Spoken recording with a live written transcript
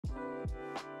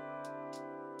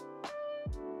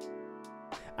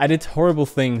I did horrible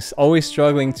things, always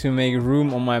struggling to make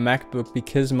room on my MacBook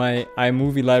because my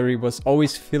iMovie library was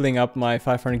always filling up my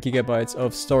 500 gigabytes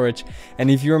of storage.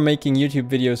 And if you're making YouTube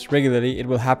videos regularly, it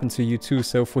will happen to you too.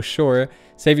 So for sure,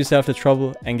 save yourself the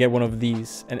trouble and get one of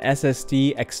these, an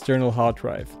SSD external hard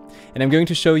drive. And I'm going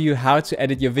to show you how to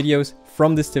edit your videos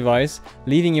from this device,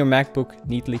 leaving your MacBook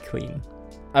neatly clean.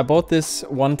 I bought this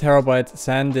 1 terabyte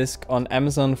SanDisk on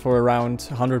Amazon for around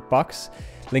 100 bucks.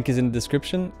 Link is in the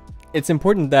description. It's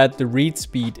important that the read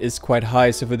speed is quite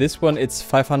high. So for this one, it's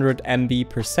 500 MB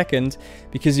per second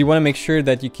because you want to make sure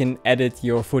that you can edit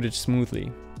your footage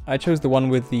smoothly. I chose the one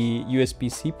with the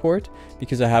USB-C port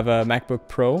because I have a MacBook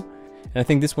Pro. And I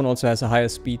think this one also has a higher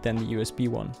speed than the USB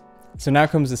one. So now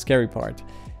comes the scary part.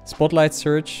 Spotlight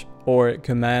search or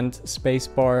command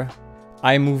spacebar,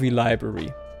 iMovie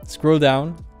library. Scroll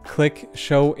down, click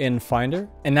show in Finder,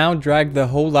 and now drag the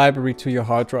whole library to your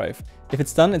hard drive. If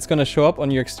it's done, it's going to show up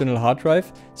on your external hard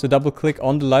drive. So double click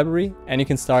on the library and you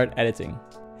can start editing.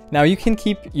 Now you can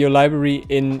keep your library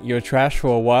in your trash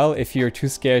for a while if you're too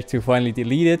scared to finally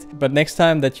delete it. But next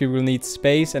time that you will need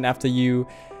space and after you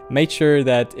made sure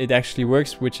that it actually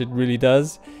works, which it really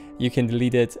does, you can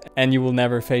delete it and you will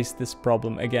never face this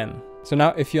problem again. So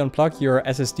now if you unplug your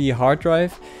SSD hard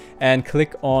drive and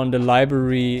click on the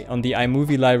library, on the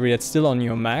iMovie library that's still on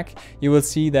your Mac, you will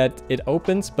see that it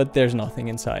opens, but there's nothing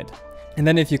inside. And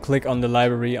then if you click on the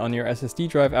library on your SSD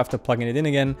drive after plugging it in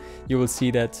again, you will see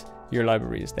that your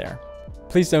library is there.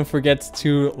 Please don't forget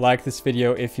to like this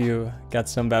video if you got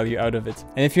some value out of it.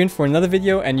 And if you're in for another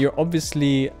video and you're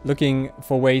obviously looking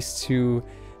for ways to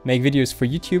make videos for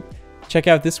YouTube, check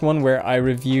out this one where I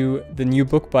review the new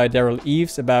book by Daryl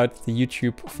Eves about the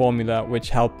YouTube formula, which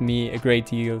helped me a great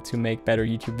deal to make better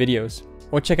YouTube videos.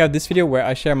 Or check out this video where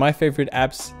I share my favorite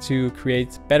apps to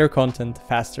create better content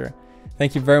faster.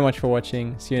 Thank you very much for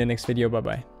watching. See you in the next video. Bye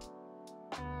bye.